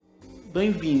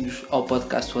Bem-vindos ao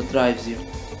podcast What Drives You.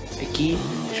 Aqui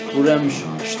exploramos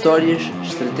histórias,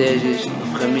 estratégias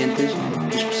e ferramentas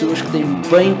das pessoas que têm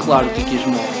bem claro o que as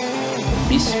move.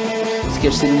 Por isso, se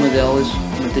queres ser uma delas,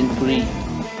 mantém-te por aí,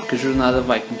 porque a jornada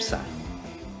vai começar.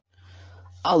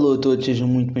 Alô a todos, sejam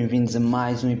muito bem-vindos a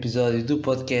mais um episódio do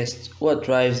podcast What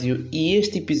Drives You. E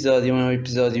este episódio é um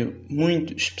episódio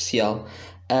muito especial.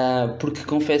 Porque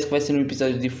confesso que vai ser um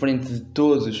episódio diferente de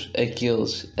todos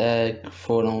aqueles que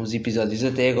foram os episódios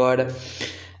até agora,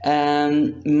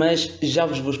 mas já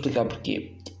vos vou explicar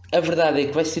porquê. A verdade é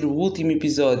que vai ser o último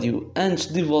episódio antes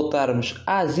de voltarmos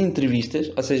às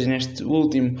entrevistas, ou seja, neste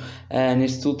último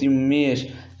mês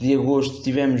de agosto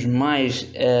estivemos mais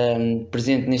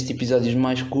presente nestes episódios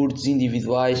mais curtos,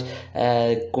 individuais,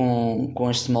 com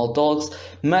as small talks,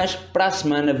 mas para a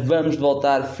semana vamos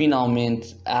voltar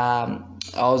finalmente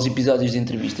aos episódios de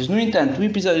entrevistas. No entanto, o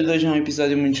episódio de hoje é um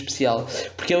episódio muito especial,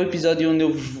 porque é o episódio onde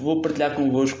eu vou partilhar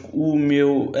convosco o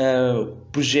meu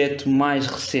projeto mais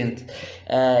recente.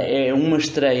 É uma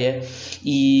estreia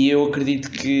e eu acredito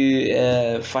que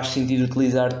faz sentido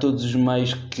utilizar todos os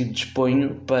meios que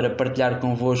disponho para partilhar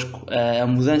convosco a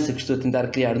mudança que estou a tentar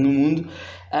criar no mundo.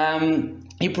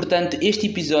 E portanto este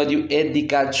episódio é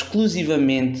dedicado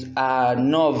exclusivamente à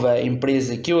nova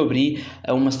empresa que eu abri,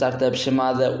 a uma startup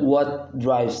chamada What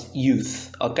Drives Youth,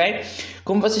 ok?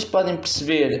 Como vocês podem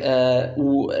perceber,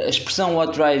 a expressão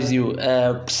What Drives You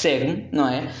persegue-me, não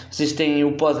é? Vocês têm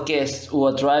o podcast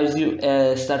What Drives You,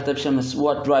 a startup chama-se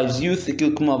What Drives Youth,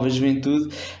 aquilo que move a juventude,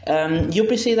 e eu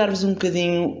pensei em dar-vos um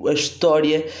bocadinho a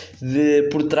história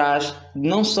por trás,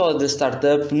 não só da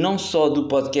startup, não só do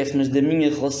podcast, mas da minha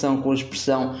relação com a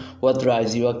expressão What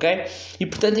Drives You, ok? E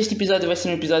portanto este episódio vai ser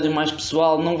um episódio mais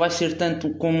pessoal, não vai ser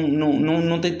tanto como,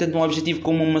 não tem tanto um objetivo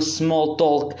como uma small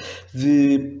talk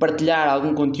de partilhar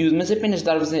algum conteúdo, mas apenas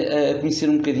dar-vos a conhecer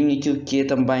um bocadinho aquilo que é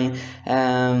também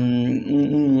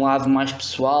um lado mais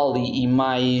pessoal e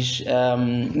mais,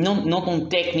 não tão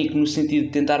técnico no sentido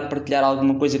de tentar partilhar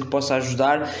alguma coisa que possa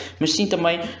ajudar, mas sim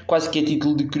também quase que a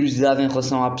título de curiosidade em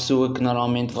relação à pessoa que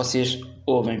normalmente vocês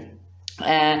ouvem.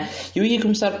 Eu ia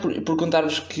começar por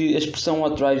contar-vos que a expressão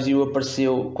What Drives You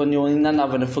apareceu quando eu ainda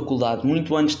andava na faculdade,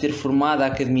 muito antes de ter formado a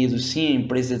Academia do Sim, a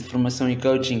empresa de formação e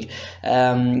coaching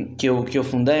que eu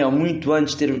fundei, ou muito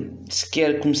antes de ter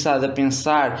sequer começado a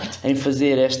pensar em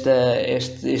fazer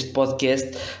este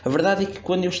podcast. A verdade é que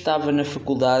quando eu estava na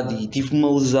faculdade e tive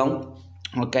uma lesão,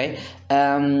 ok,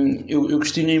 eu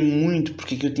questionei muito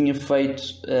porque é que eu tinha feito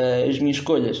as minhas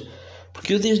escolhas.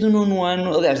 Porque eu desde o 9º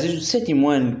ano, aliás, desde o 7º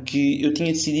ano, que eu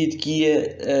tinha decidido que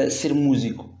ia ser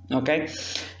músico, ok?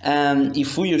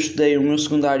 Eu estudei, o meu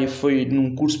secundário foi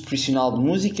num curso profissional de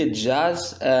música, de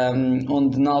jazz,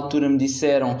 onde na altura me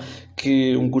disseram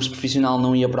que um curso profissional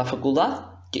não ia para a faculdade,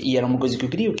 e era uma coisa que eu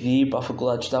queria ir para a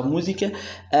faculdade de estudar música,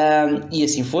 e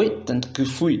assim foi, tanto que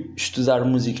fui estudar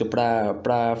música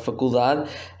para a faculdade,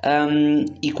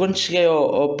 e quando cheguei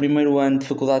ao primeiro ano de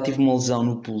faculdade tive uma lesão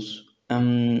no pulso.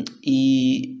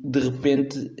 E de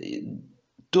repente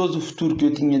todo o futuro que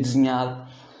eu tinha desenhado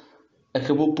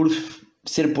acabou por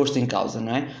ser posto em causa,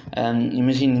 não é?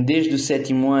 Imaginem, desde o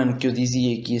 7º ano que eu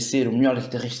dizia que ia ser o melhor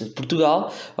guitarrista de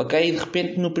Portugal, ok? E de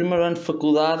repente no primeiro ano de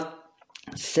faculdade,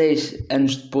 6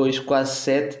 anos depois, quase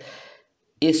 7,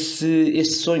 esse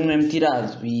sonho é-me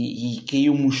tirado e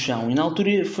caiu-me o chão. E na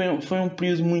altura foi um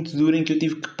período muito duro em que eu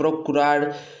tive que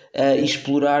procurar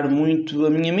explorar muito a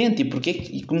minha mente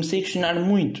e comecei a questionar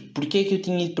muito porque é que eu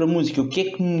tinha ido para a música, o que é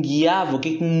que me guiava, o que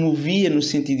é que me movia no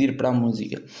sentido de ir para a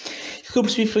música. O que eu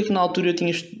percebi foi que na altura eu tinha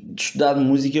estudado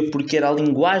música porque era a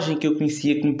linguagem que eu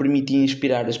conhecia que me permitia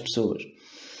inspirar as pessoas.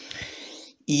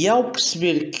 E ao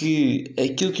perceber que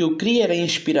aquilo que eu queria era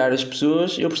inspirar as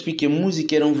pessoas, eu percebi que a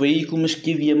música era um veículo, mas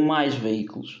que havia mais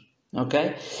veículos,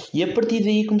 ok? E a partir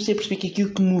daí comecei a perceber que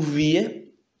aquilo que me movia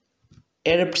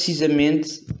era precisamente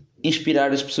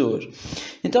inspirar as pessoas.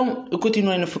 Então eu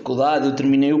continuei na faculdade, eu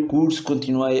terminei o curso,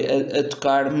 continuei a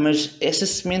tocar, mas essa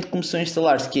semente começou a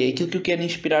instalar-se, que é aquilo que eu quero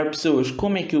inspirar pessoas,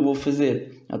 como é que eu vou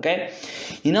fazer, ok?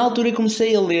 E na altura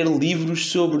comecei a ler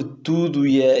livros sobre tudo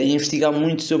e a investigar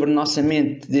muito sobre a nossa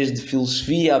mente, desde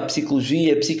filosofia, a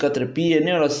psicologia, a psicoterapia, a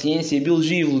neurociência, a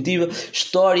biologia evolutiva,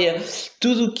 história,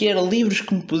 tudo o que era livros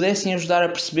que me pudessem ajudar a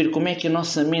perceber como é que a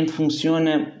nossa mente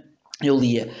funciona, eu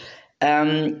lia.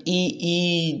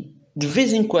 E de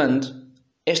vez em quando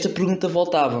esta pergunta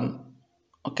voltava-me: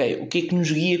 ok, o que é que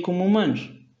nos guia como humanos?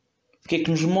 O que é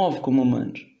que nos move como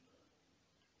humanos?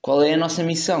 Qual é a nossa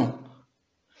missão?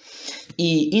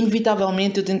 E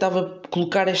inevitavelmente eu tentava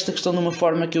colocar esta questão de uma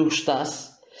forma que eu gostasse,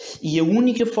 e a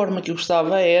única forma que eu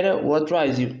gostava era What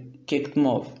drives you? O que é que te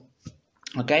move?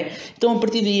 Ok? Então a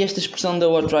partir daí esta expressão da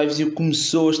What Drives You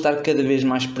começou a estar cada vez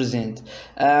mais presente,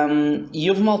 e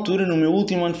houve uma altura no meu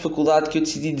último ano de faculdade que eu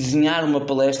decidi desenhar uma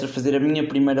palestra, fazer a minha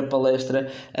primeira palestra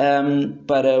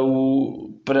para o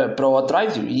What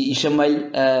Drives You, e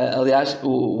chamei-lhe aliás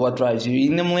o What Drives You, e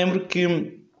ainda me lembro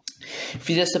que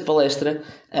fiz essa palestra,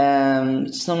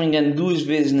 se não me engano, 2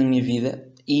 vezes na minha vida.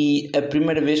 E a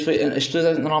primeira vez foi... As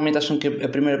pessoas normalmente acham que a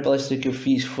primeira palestra que eu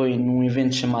fiz foi num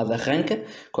evento chamado Arranca,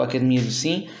 com a Academia do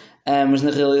Sim, mas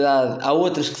na realidade há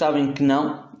outras que sabem que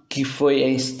não, que foi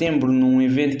em setembro num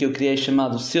evento que eu criei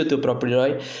chamado Seu Teu Próprio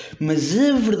Herói. Mas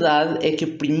a verdade é que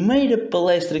a primeira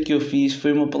palestra que eu fiz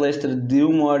foi uma palestra de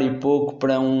 1 hora e pouco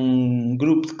para um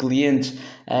grupo de clientes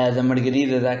da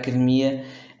Margarida, da Academia,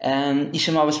 e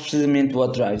chamava-se precisamente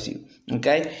What Drives You.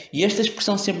 Okay? E esta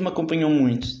expressão sempre me acompanhou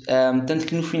muito, tanto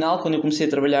que no final, quando eu comecei a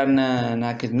trabalhar na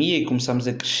academia e começámos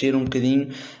a crescer um bocadinho,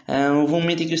 houve um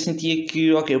momento em que eu sentia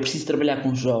que, ok, eu preciso trabalhar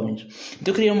com jovens.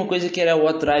 Então eu criei uma coisa que era o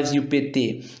What Drives You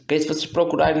PT. Okay? Se vocês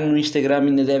procurarem no Instagram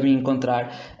ainda devem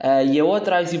encontrar, e a What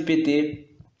Drives You PT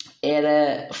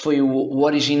foi o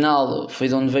original, foi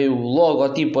de onde veio o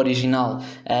logotipo original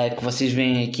que vocês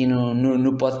veem aqui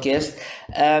no podcast,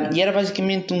 e era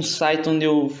basicamente um site onde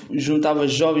eu juntava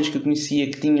jovens que eu conhecia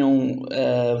que tinham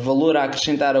valor a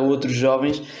acrescentar a outros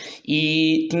jovens,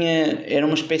 e era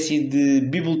uma espécie de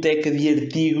biblioteca de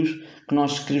artigos que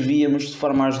nós escrevíamos de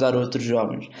forma a ajudar outros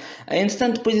jovens.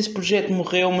 Entretanto, depois esse projeto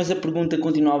morreu, mas a pergunta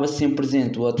continuava sempre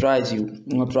presente: What drives you?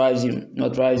 What drives you?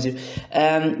 What drives you?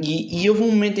 E houve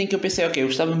um momento em que eu pensei, ok, eu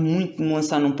gostava muito de me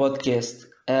lançar num podcast,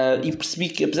 e percebi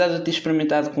que, apesar de eu ter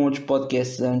experimentado com outros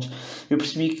podcasts antes, eu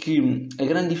percebi que a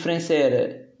grande diferença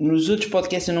era: nos outros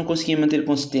podcasts eu não conseguia manter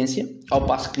consistência, ao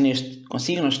passo que neste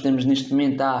consigo. Nós estamos neste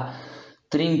momento há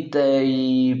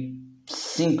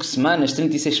 35 semanas,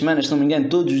 36 semanas, se não me engano,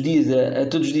 todas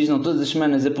as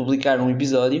semanas a publicar um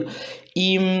episódio,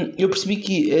 e eu percebi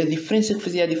que a diferença que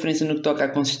fazia a diferença no que toca à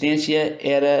consistência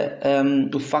era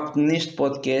o facto de neste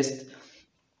podcast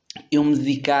eu me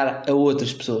dedicar a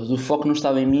outras pessoas. O foco não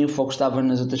estava em mim, o foco estava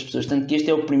nas outras pessoas. Tanto que este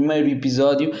é o primeiro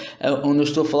episódio onde eu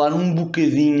estou a falar um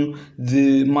bocadinho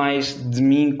mais de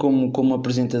mim como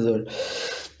apresentador.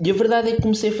 E a verdade é que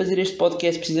comecei a fazer este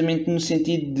podcast precisamente no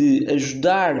sentido de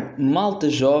ajudar malta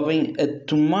jovem a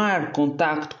tomar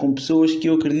contacto com pessoas que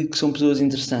eu acredito que são pessoas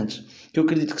interessantes, que eu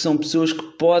acredito que são pessoas que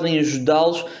podem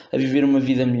ajudá-los a viver uma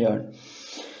vida melhor.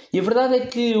 E a verdade é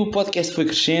que o podcast foi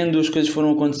crescendo, as coisas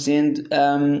foram acontecendo,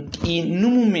 e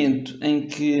no momento em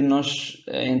que nós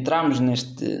entramos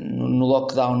no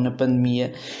lockdown, na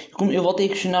pandemia, eu voltei a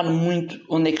questionar muito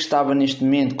onde é que estava neste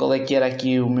momento, qual é que era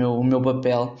aqui o meu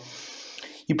papel.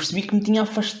 E percebi que me tinha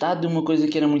afastado de uma coisa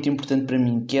que era muito importante para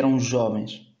mim, que eram os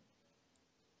jovens.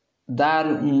 Dar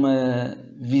uma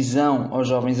visão aos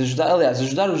jovens,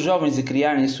 ajudar os jovens a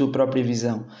criarem a sua própria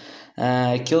visão.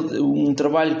 Um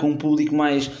trabalho com um público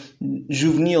mais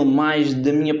juvenil, mais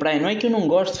da minha praia. Não é que eu não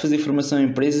gosto de fazer formação em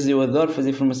empresas, eu adoro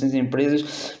fazer formações em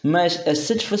empresas, mas a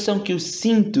satisfação que eu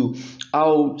sinto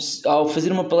ao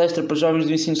fazer uma palestra para jovens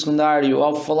do ensino secundário,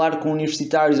 ao falar com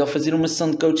universitários, ao fazer uma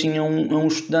sessão de coaching a um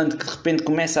estudante que de repente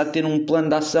começa a ter um plano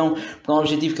de ação para um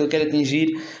objetivo que ele quer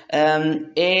atingir,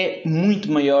 é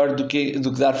muito maior do que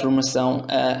dar formação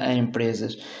a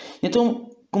empresas. Então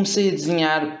comecei a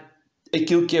desenhar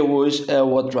aquilo que é hoje a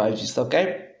What Drives You, ok?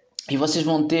 E vocês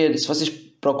vão ter, se vocês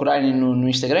procurarem no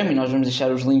Instagram, e nós vamos deixar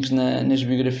os links nas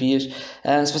biografias,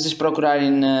 se vocês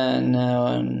procurarem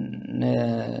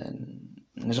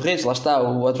nas redes, lá está,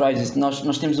 o What Drives You,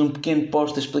 nós temos um pequeno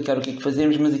post a explicar o que é que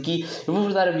fazemos, mas aqui eu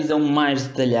vou-vos dar a visão mais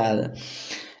detalhada.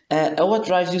 A What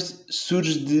Drives You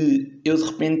surge de eu de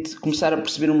repente começar a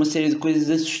perceber uma série de coisas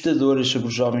assustadoras sobre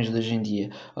os jovens de hoje em dia,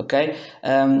 ok?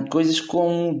 Coisas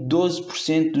como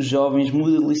 12% dos jovens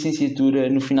mudam de licenciatura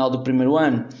no final do primeiro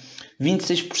ano,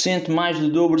 26% mais do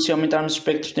dobro se aumentarmos o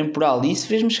espectro temporal, e isso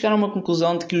fez-me chegar a uma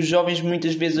conclusão de que os jovens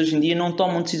muitas vezes hoje em dia não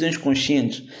tomam decisões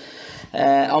conscientes.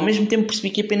 Ao mesmo tempo percebi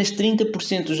que apenas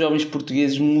 30% dos jovens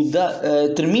portugueses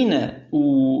termina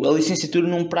a licenciatura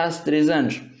num prazo de 3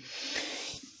 anos.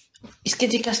 Isso quer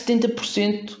dizer que há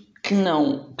 70% que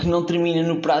não termina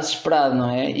no prazo esperado,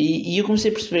 não é? E eu comecei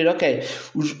a perceber, ok,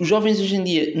 os jovens hoje em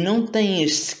dia não têm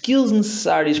as skills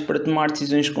necessárias para tomar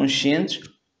decisões conscientes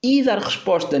e dar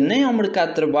resposta nem ao mercado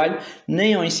de trabalho,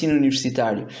 nem ao ensino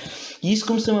universitário. E isso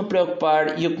começou-me a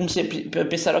preocupar, e eu comecei a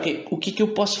pensar, ok, o que é que eu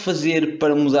posso fazer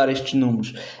para mudar estes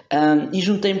números? E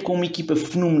juntei-me com uma equipa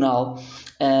fenomenal,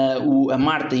 a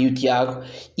Marta e o Tiago,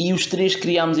 e os três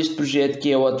criámos este projeto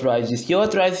que é o What Drives You. E o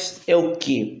What Drives You é o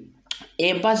quê?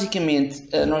 é basicamente,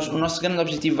 o nosso grande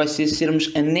objetivo vai ser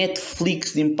sermos a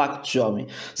Netflix de impacto jovem, ou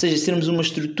seja, sermos uma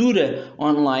estrutura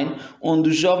online onde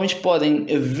os jovens podem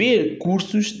ver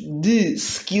cursos de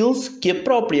skills que a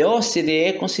própria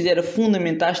OCDE considera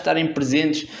fundamentais estarem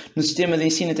presentes no sistema de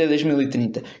ensino até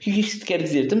 2030. O que isto quer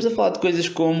dizer? Estamos a falar de coisas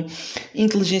como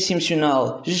inteligência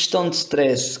emocional, gestão de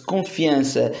stress,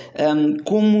 confiança,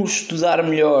 como estudar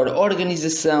melhor,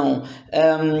 organização,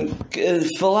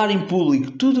 falar em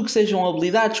público, tudo o que sejam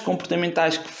habilidades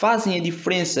comportamentais que fazem a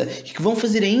diferença e que vão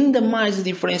fazer ainda mais a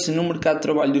diferença no mercado de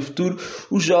trabalho do futuro,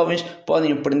 os jovens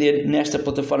podem aprender nesta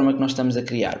plataforma que nós estamos a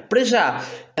criar. Para já,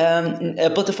 a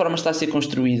plataforma está a ser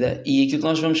construída e aquilo que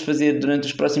nós vamos fazer durante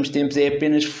os próximos tempos é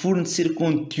apenas fornecer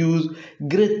conteúdo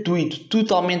gratuito,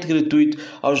 totalmente gratuito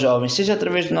aos jovens, seja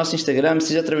através do nosso Instagram,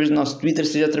 seja através do nosso Twitter,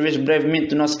 seja através brevemente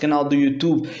do nosso canal do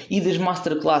YouTube e das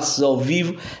masterclasses ao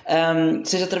vivo,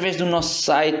 seja através do nosso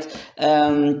site,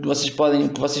 que vocês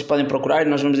podem procurar.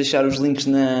 Nós vamos deixar os links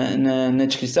na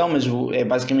descrição, mas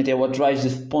basicamente é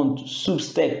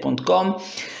whatriseth.substack.com.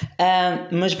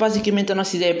 Mas basicamente a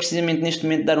nossa ideia é precisamente neste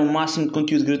momento dar um máximo de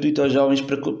conteúdo gratuito aos jovens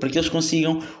para que eles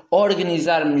consigam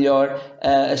organizar melhor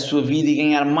a sua vida e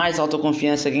ganhar mais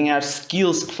autoconfiança, ganhar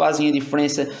skills que fazem a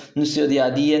diferença no seu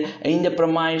dia-a-dia, ainda para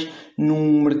mais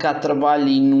num mercado de trabalho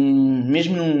e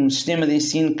mesmo num sistema de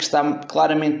ensino que está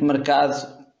claramente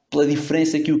marcado pela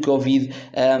diferença que o Covid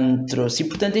trouxe. E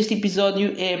portanto este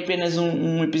episódio é apenas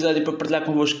um episódio para partilhar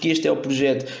convosco que este é o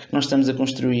projeto que nós estamos a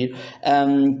construir,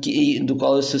 do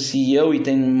qual eu sou CEO e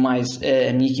tenho mais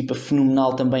a minha equipa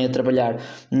fenomenal também a trabalhar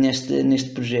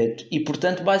neste projeto. E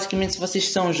portanto, basicamente, se vocês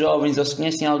são jovens ou se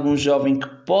conhecem algum jovem que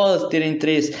pode ter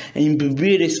interesse em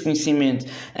beber esse conhecimento,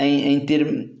 em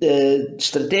ter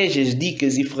estratégias,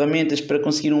 dicas e ferramentas para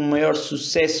conseguir um maior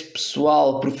sucesso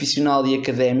pessoal, profissional e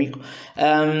académico,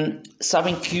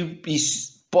 sabem que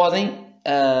podem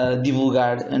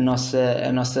divulgar a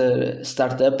nossa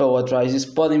startup, a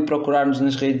Whatriseth. Podem procurar-nos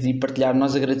nas redes e partilhar,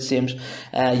 nós agradecemos,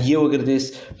 e eu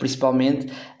agradeço principalmente,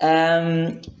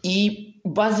 e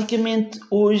basicamente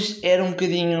hoje era um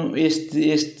bocadinho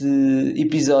este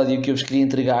episódio que eu vos queria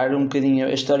entregar, um bocadinho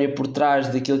a história por trás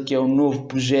daquele que é o novo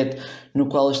projeto no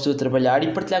qual eu estou a trabalhar,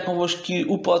 e partilhar convosco que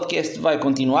o podcast vai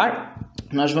continuar.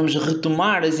 Nós vamos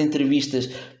retomar as entrevistas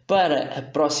para a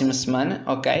próxima semana,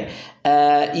 ok?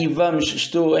 E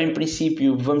em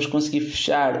princípio, vamos conseguir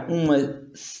fechar uma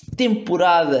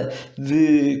temporada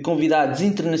de convidados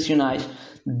internacionais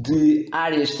de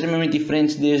áreas extremamente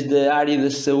diferentes, desde a área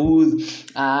da saúde,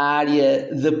 à área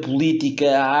da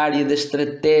política, à área da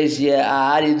estratégia,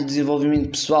 à área do desenvolvimento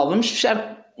pessoal. Vamos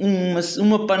fechar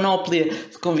uma panóplia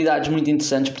de convidados muito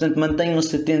interessantes, portanto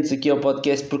mantenham-se atentos aqui ao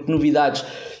podcast porque novidades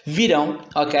virão,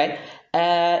 ok?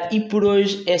 E por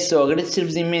hoje é só.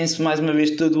 Agradecer-vos imenso mais uma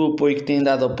vez todo o apoio que têm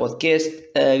dado ao podcast,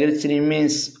 agradecer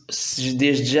imenso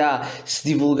desde já se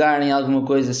divulgarem alguma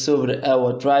coisa sobre a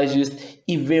Whatriseth,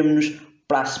 e vemo-nos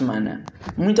para a semana.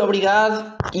 Muito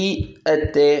obrigado e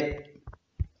até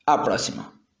à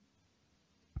próxima.